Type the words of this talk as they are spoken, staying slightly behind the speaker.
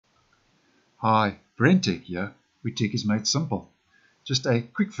Hi, BrenTech here, where tech is made simple. Just a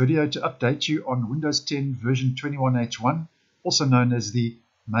quick video to update you on Windows 10 version 21H1, also known as the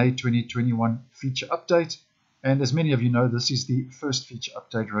May 2021 feature update. And as many of you know, this is the first feature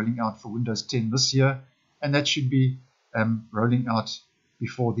update rolling out for Windows 10 this year, and that should be rolling out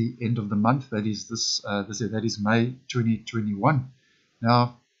before the end of the month. That is that is May 2021.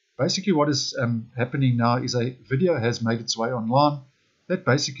 Now, basically what is happening now is a video has made its way online that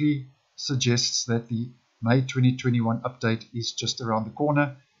basically suggests that the May 2021 update is just around the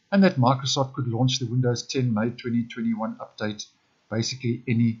corner and that Microsoft could launch the Windows 10 May 2021 update basically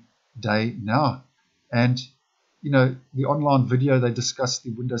any day now. And you know, the online video, they discuss the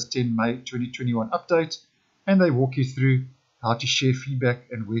Windows 10 May 2021 update, and they walk you through how to share feedback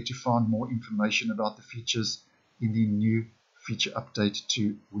and where to find more information about the features in the new feature update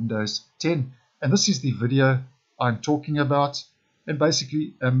to Windows 10. And this is the video I'm talking about. And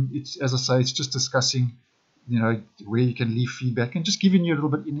basically, it's, as I say, it's just discussing, you know, where you can leave feedback and just giving you a little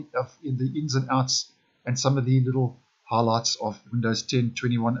bit in the ins and outs and some of the little highlights of Windows 10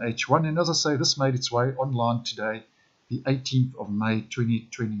 21H1. And as I say, this made its way online today, the 18th of May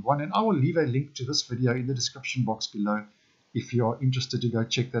 2021. And I will leave a link to this video in the description box below if you are interested to go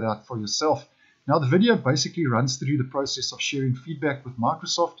check that out for yourself. Now, the video basically runs through the process of sharing feedback with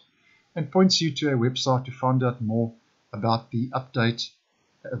Microsoft and points you to a website to find out more about the update,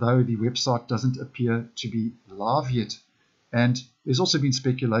 though the website doesn't appear to be live yet. And there's also been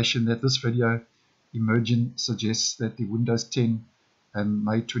speculation that this video emerging suggests that the Windows 10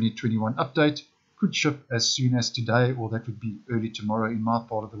 May 2021 update could ship as soon as today, or that would be early tomorrow in my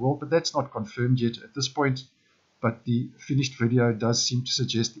part of the world, but that's not confirmed yet at this point. But the finished video does seem to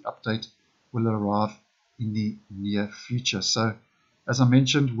suggest the update will arrive in the near future. So as I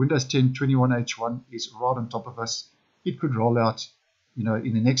mentioned, Windows 10 21H1 is right on top of us. It could roll out, you know,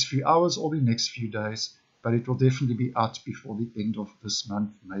 in the next few hours or the next few days, but it will definitely be out before the end of this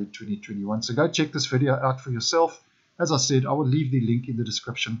month, May 2021. So go check this video out for yourself. As I said, I will leave the link in the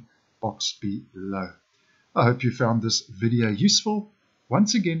description box below. I hope you found this video useful.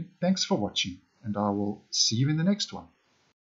 Once again, thanks for watching, and I will see you in the next one.